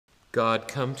God,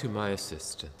 come to my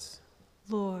assistance.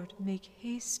 Lord, make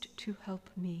haste to help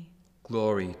me.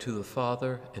 Glory to the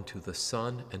Father, and to the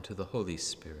Son, and to the Holy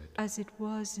Spirit. As it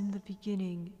was in the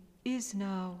beginning, is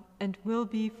now, and will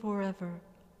be forever.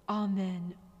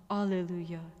 Amen.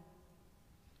 Alleluia.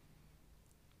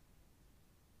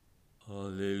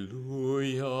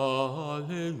 Alleluia,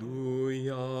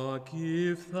 alleluia,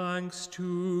 give thanks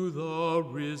to the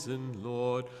risen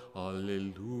Lord.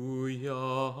 Alleluia,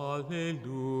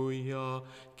 alleluia,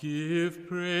 give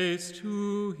praise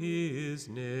to his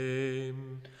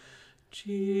name.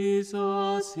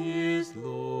 Jesus is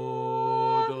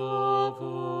Lord of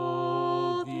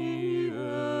all the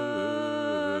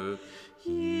earth.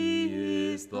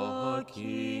 He is the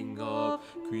King of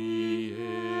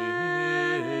creation.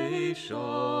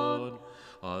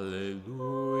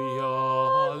 Alleluia,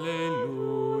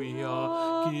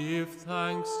 alleluia, give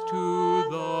thanks to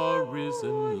the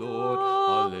risen Lord.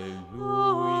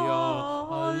 Alleluia,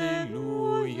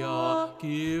 alleluia,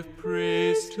 give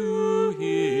praise to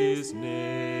his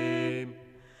name.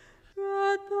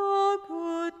 Spread the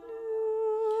good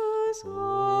news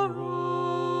O'er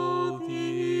all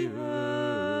the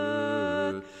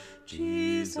earth,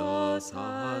 Jesus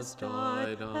has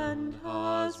died and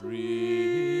has risen.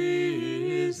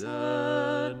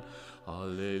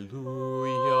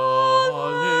 Alleluia,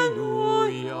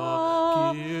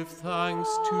 alleluia, give thanks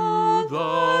to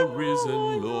the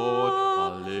risen Lord.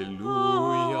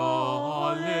 Alleluia,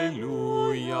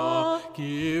 alleluia,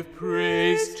 give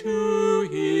praise to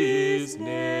his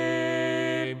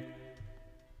name.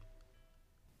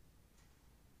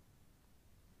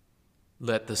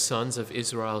 Let the sons of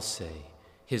Israel say,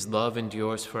 his love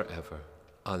endures forever.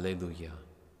 Alleluia.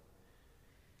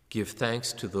 Give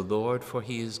thanks to the Lord, for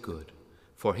he is good,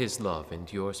 for his love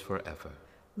endures forever.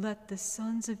 Let the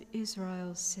sons of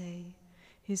Israel say,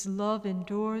 his love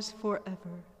endures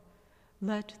forever.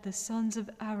 Let the sons of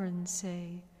Aaron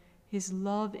say, his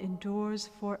love endures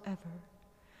forever.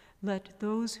 Let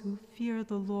those who fear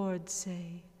the Lord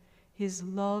say, his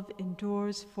love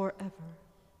endures forever.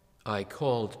 I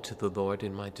called to the Lord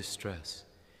in my distress.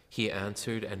 He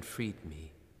answered and freed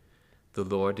me. The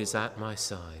Lord is at my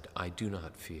side. I do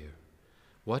not fear.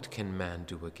 What can man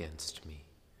do against me?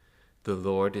 The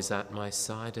Lord is at my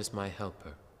side as my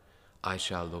helper. I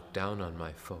shall look down on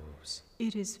my foes.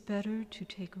 It is better to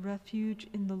take refuge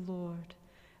in the Lord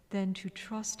than to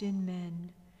trust in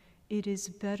men. It is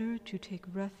better to take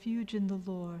refuge in the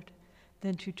Lord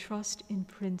than to trust in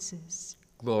princes.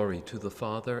 Glory to the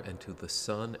Father, and to the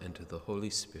Son, and to the Holy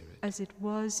Spirit. As it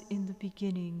was in the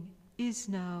beginning, is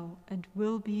now, and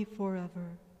will be forever.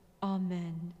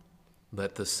 Amen.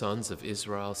 Let the sons of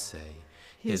Israel say,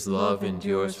 His love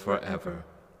endures forever.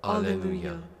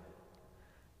 Alleluia.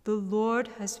 The Lord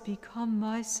has become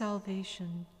my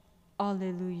salvation.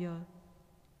 Alleluia.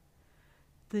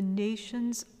 The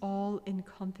nations all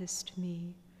encompassed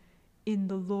me. In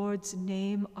the Lord's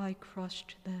name I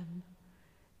crushed them.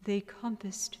 They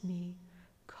compassed me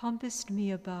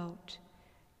about.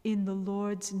 In the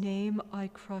Lord's name I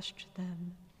crushed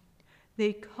them.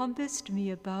 They compassed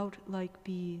me about like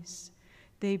bees.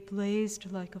 They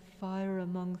blazed like a fire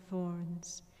among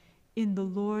thorns. In the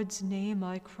Lord's name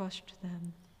I crushed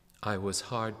them. I was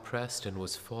hard pressed and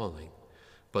was falling,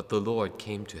 but the Lord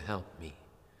came to help me.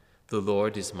 The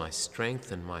Lord is my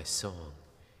strength and my song.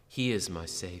 He is my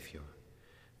Savior.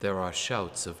 There are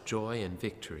shouts of joy and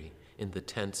victory in the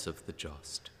tents of the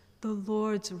just. The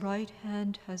Lord's right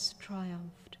hand has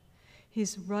triumphed.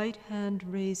 His right hand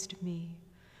raised me.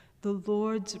 The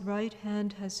Lord's right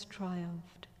hand has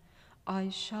triumphed. I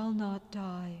shall not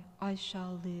die, I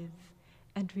shall live,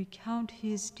 and recount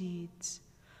his deeds.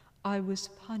 I was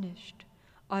punished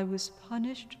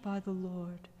by the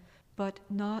Lord, but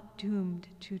not doomed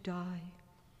to die.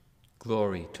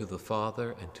 Glory to the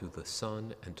Father, and to the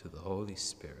Son, and to the Holy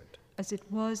Spirit. As it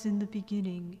was in the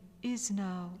beginning, is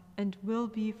now, and will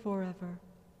be forever.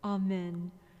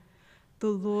 Amen. The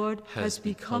Lord has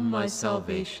become my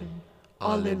salvation.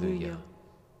 Alleluia.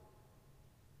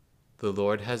 The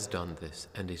Lord has done this,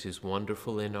 and it is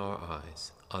wonderful in our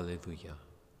eyes. Alleluia.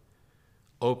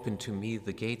 Open to me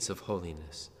the gates of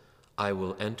holiness. I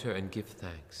will enter and give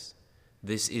thanks.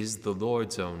 This is the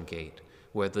Lord's own gate,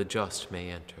 where the just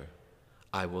may enter.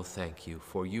 I will thank you,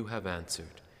 for you have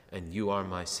answered, and you are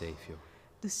my Savior.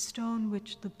 The stone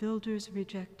which the builders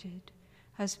rejected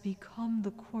has become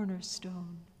the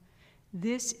cornerstone.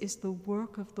 This is the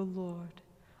work of the Lord,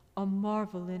 a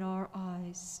marvel in our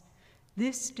eyes.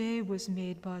 This day was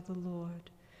made by the Lord.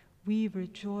 We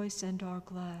rejoice and are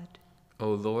glad.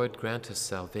 O Lord, grant us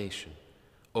salvation.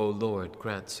 O Lord,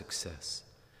 grant success.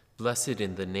 Blessed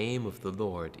in the name of the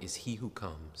Lord is he who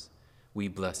comes. We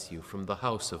bless you from the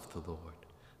house of the Lord.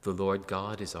 The Lord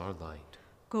God is our light.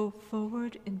 Go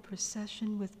forward in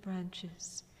procession with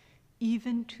branches,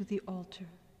 even to the altar.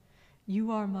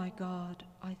 You are my God,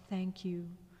 I thank you.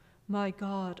 My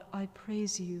God, I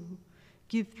praise you.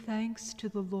 Give thanks to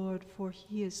the Lord, for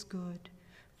he is good,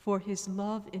 for his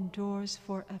love endures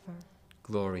forever.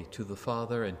 Glory to the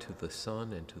Father, and to the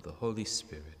Son, and to the Holy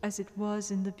Spirit. As it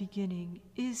was in the beginning,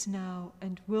 is now,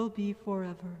 and will be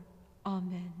forever.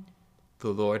 Amen.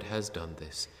 The Lord has done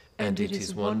this, and it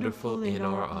is wonderful in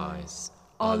our eyes.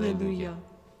 Alleluia.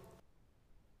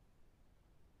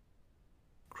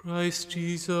 Christ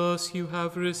Jesus, you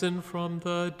have risen from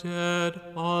the dead.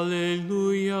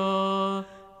 Alleluia.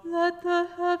 Let the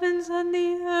heavens and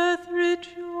the earth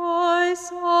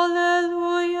rejoice.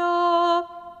 Alleluia.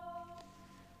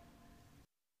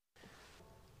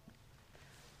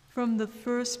 From the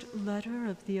first letter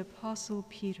of the Apostle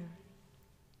Peter.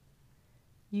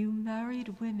 You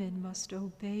married women must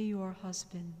obey your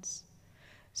husbands,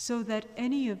 so that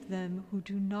any of them who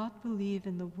do not believe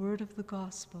in the word of the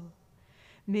gospel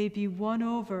may be won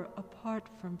over apart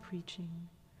from preaching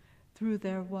through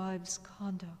their wives'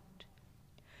 conduct.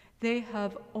 They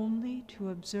have only to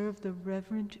observe the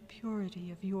reverent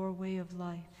purity of your way of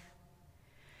life,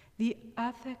 the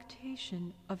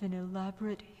affectation of an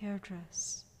elaborate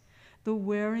hairdress, the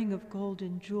wearing of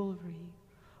golden jewelry,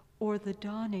 or the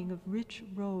donning of rich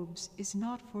robes is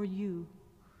not for you.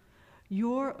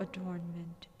 Your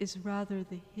adornment is rather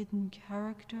the hidden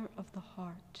character of the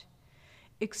heart,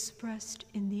 expressed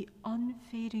in the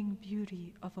unfading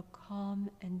beauty of a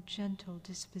calm and gentle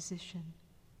disposition.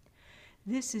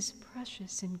 This is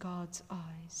precious in God's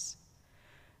eyes.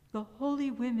 The holy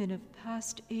women of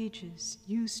past ages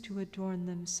used to adorn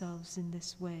themselves in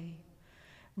this way,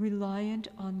 reliant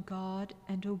on God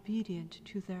and obedient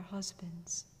to their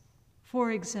husbands.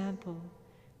 For example,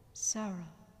 Sarah,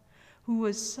 who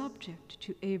was subject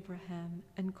to Abraham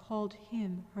and called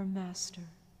him her master.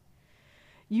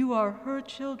 You are her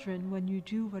children when you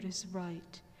do what is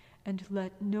right, and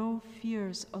let no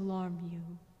fears alarm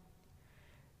you.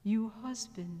 You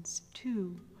husbands,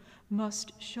 too,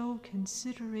 must show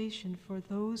consideration for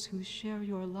those who share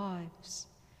your lives.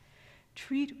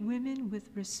 Treat women with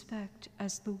respect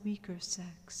as the weaker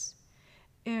sex,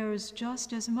 heirs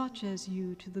just as much as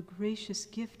you to the gracious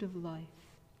gift of life.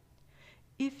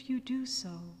 If you do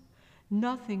so,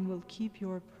 nothing will keep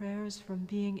your prayers from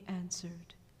being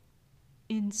answered.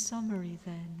 In summary,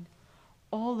 then,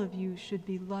 all of you should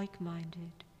be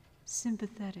like-minded,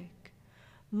 sympathetic,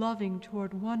 loving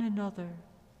toward one another,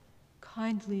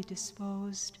 kindly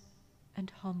disposed,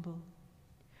 and humble.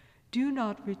 Do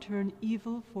not return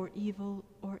evil for evil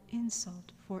or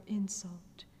insult for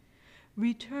insult.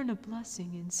 Return a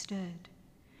blessing instead.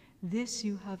 This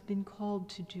you have been called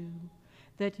to do,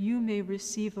 that you may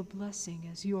receive a blessing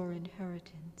as your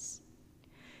inheritance.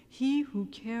 He who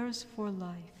cares for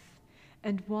life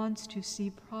and wants to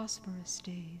see prosperous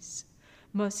days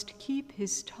must keep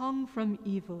his tongue from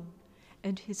evil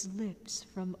and his lips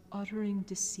from uttering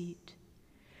deceit.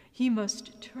 He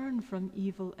must turn from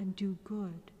evil and do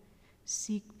good,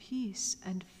 seek peace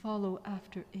and follow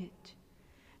after it,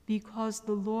 because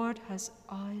the Lord has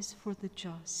eyes for the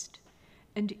just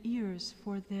and ears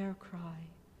for their cry.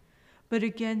 But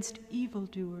against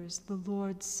evildoers the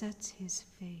Lord sets his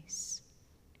face.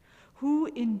 Who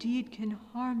indeed can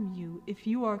harm you if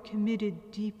you are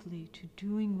committed deeply to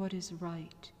doing what is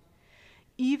right?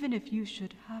 Even if you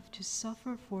should have to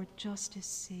suffer for justice'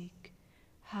 sake,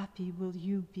 happy will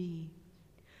you be.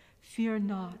 Fear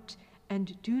not,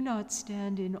 and do not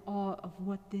stand in awe of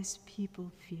what this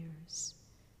people fears.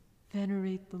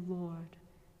 Venerate the Lord,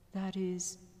 that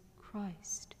is,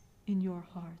 Christ, in your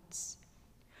hearts.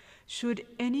 Should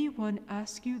anyone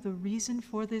ask you the reason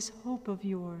for this hope of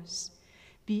yours,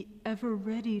 be ever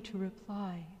ready to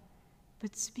reply,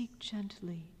 but speak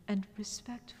gently and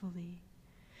respectfully.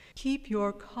 Keep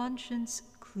your conscience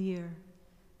clear,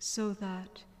 so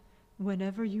that,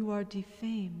 whenever you are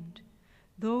defamed,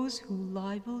 those who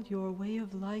libel your way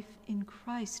of life in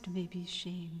Christ may be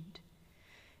shamed.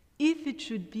 If it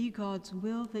should be God's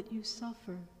will that you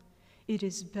suffer, it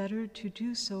is better to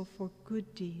do so for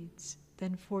good deeds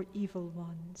than for evil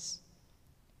ones.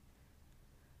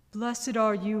 Blessed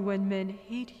are you when men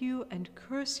hate you and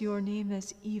curse your name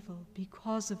as evil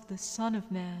because of the Son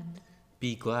of Man.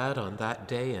 Be glad on that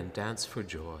day and dance for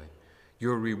joy.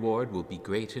 Your reward will be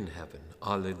great in heaven.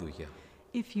 Alleluia.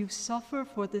 If you suffer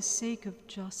for the sake of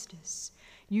justice,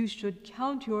 you should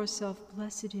count yourself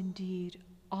blessed indeed.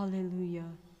 Alleluia.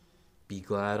 Be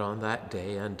glad on that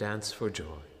day and dance for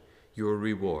joy. Your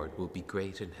reward will be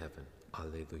great in heaven.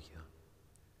 Alleluia.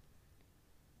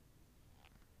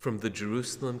 From the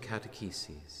Jerusalem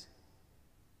Catecheses.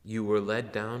 You were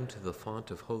led down to the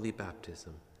font of holy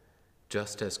baptism,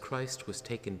 just as Christ was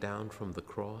taken down from the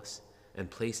cross and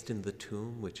placed in the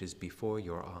tomb which is before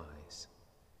your eyes.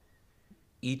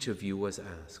 Each of you was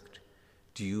asked,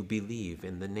 "Do you believe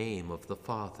in the name of the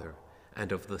Father,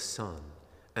 and of the Son,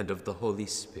 and of the Holy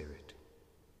Spirit?"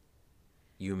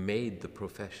 You made the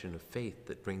profession of faith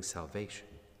that brings salvation.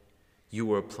 You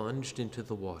were plunged into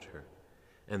the water,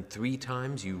 and 3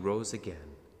 times you rose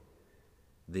again.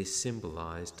 This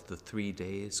symbolized the 3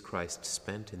 days Christ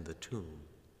spent in the tomb.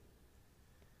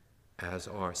 As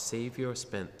our Savior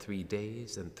spent 3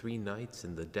 days and 3 nights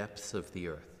in the depths of the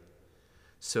earth,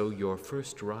 so your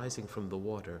first rising from the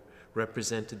water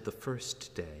represented the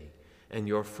first day, and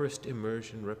your first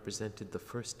immersion represented the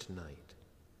first night.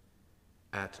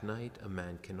 At night a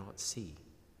man cannot see,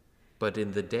 but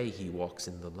in the day he walks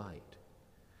in the light.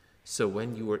 So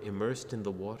when you were immersed in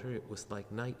the water, it was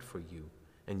like night for you,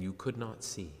 and you could not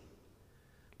see.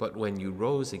 But when you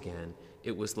rose again,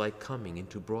 it was like coming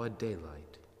into broad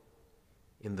daylight.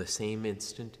 In the same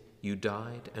instant, you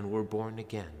died and were born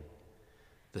again.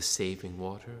 The saving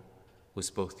water was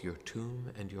both your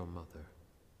tomb and your mother.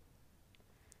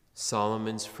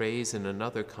 Solomon's phrase in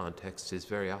another context is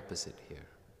very opposite here.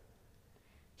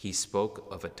 He spoke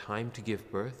of a time to give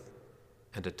birth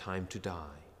and a time to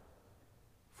die.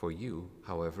 For you,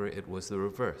 however, it was the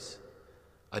reverse,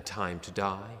 a time to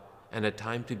die and a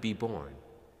time to be born,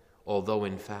 although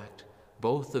in fact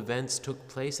both events took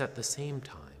place at the same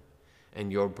time,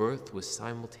 and your birth was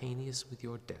simultaneous with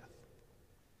your death.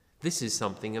 This is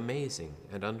something amazing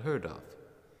and unheard of.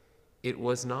 It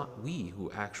was not we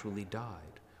who actually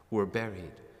died, were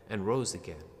buried, and rose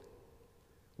again.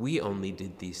 We only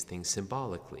did these things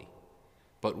symbolically,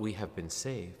 but we have been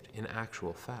saved in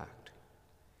actual fact.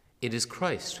 It is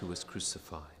Christ who was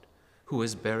crucified, who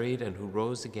was buried, and who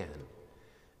rose again,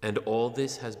 and all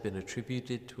this has been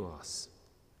attributed to us.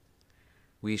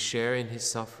 We share in his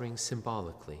suffering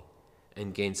symbolically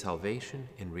and gain salvation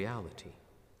in reality.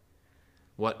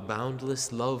 What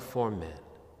boundless love for men!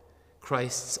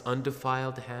 Christ's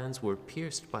undefiled hands were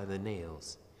pierced by the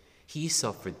nails. He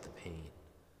suffered the pain.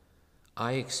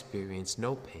 I experience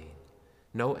no pain,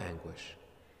 no anguish,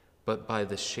 but by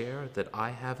the share that I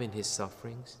have in his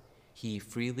sufferings, he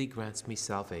freely grants me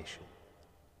salvation.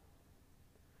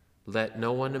 Let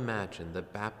no one imagine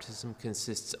that baptism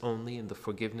consists only in the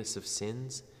forgiveness of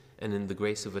sins and in the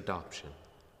grace of adoption.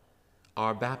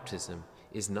 Our baptism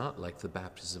is not like the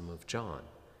baptism of John,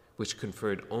 which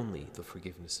conferred only the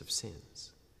forgiveness of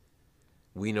sins.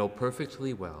 We know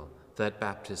perfectly well that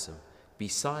baptism,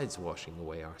 besides washing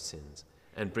away our sins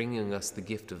and bringing us the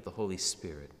gift of the Holy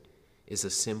Spirit, is a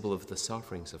symbol of the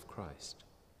sufferings of Christ.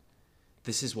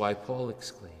 This is why Paul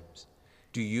exclaims,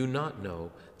 "Do you not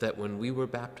know that when we were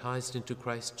baptized into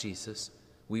Christ Jesus,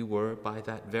 we were, by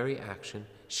that very action,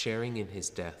 sharing in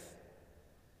his death?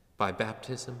 By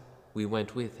baptism, we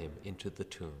went with him into the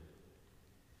tomb."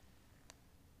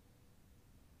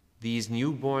 These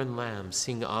newborn lambs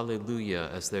sing Alleluia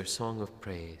as their song of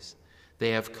praise.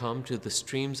 They have come to the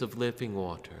streams of living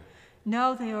water.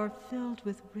 Now they are filled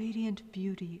with radiant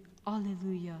beauty.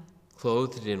 Alleluia.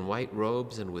 Clothed in white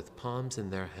robes and with palms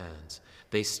in their hands,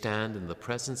 they stand in the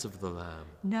presence of the Lamb.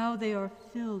 Now they are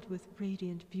filled with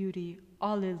radiant beauty.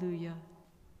 Alleluia.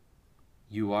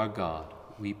 You are God,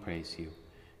 we praise you.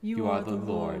 You are the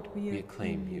Lord, we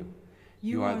acclaim you.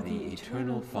 You are the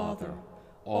eternal Father.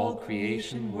 All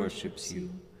creation worships you.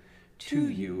 To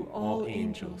you all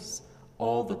angels,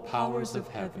 all the powers of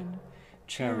heaven,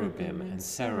 cherubim and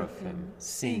seraphim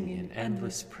sing in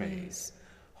endless praise.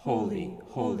 Holy,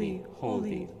 holy,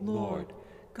 holy, Lord,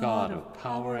 God of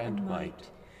power and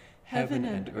might. Heaven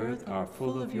and earth are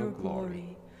full of your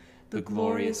glory. The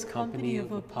glorious company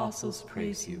of apostles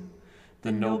praise you.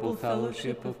 The noble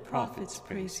fellowship of prophets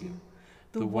praise you.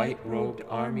 The white-robed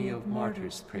army of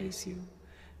martyrs praise you.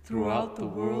 Throughout the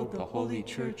world the Holy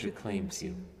Church acclaims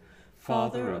you.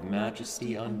 Father of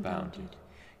majesty unbounded,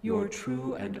 your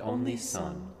true and only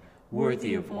Son,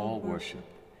 worthy of all worship,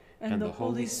 and the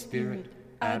Holy Spirit,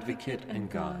 advocate and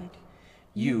guide.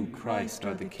 You, Christ,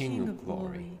 are the King of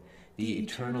glory, the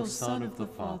eternal Son of the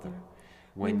Father.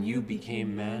 When you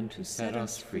became man to set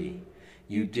us free,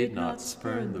 you did not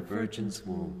spurn the Virgin's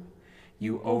womb.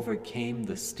 You overcame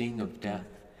the sting of death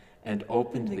and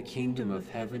opened the kingdom of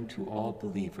heaven to all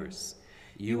believers.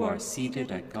 You are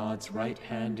seated at God's right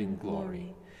hand in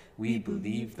glory. We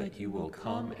believe that you will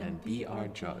come and be our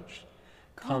judge.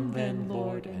 Come then,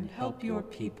 Lord, and help your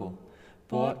people,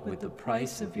 bought with the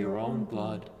price of your own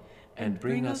blood, and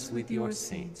bring us with your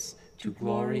saints to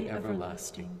glory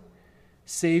everlasting.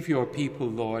 Save your people,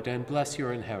 Lord, and bless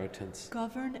your inheritance.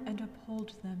 Govern and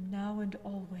uphold them now and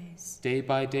always. Day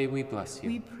by day we bless you.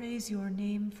 We praise your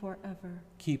name forever.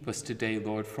 Keep us today,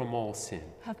 Lord, from all sin.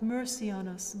 Have mercy on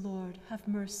us, Lord, have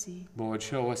mercy. Lord,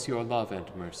 show us your love and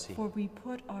mercy. For we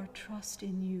put our trust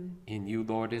in you. In you,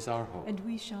 Lord, is our hope. And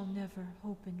we shall never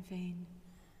hope in vain.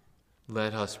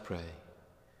 Let us pray.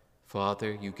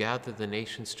 Father, you gather the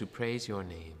nations to praise your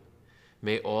name.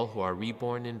 May all who are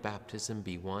reborn in baptism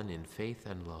be one in faith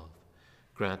and love.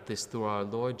 Grant this through our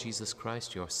Lord Jesus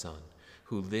Christ, your Son,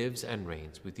 who lives and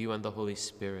reigns with you and the Holy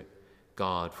Spirit,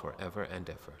 God forever and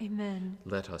ever. Amen.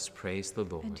 Let us praise the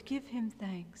Lord. And give him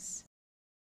thanks.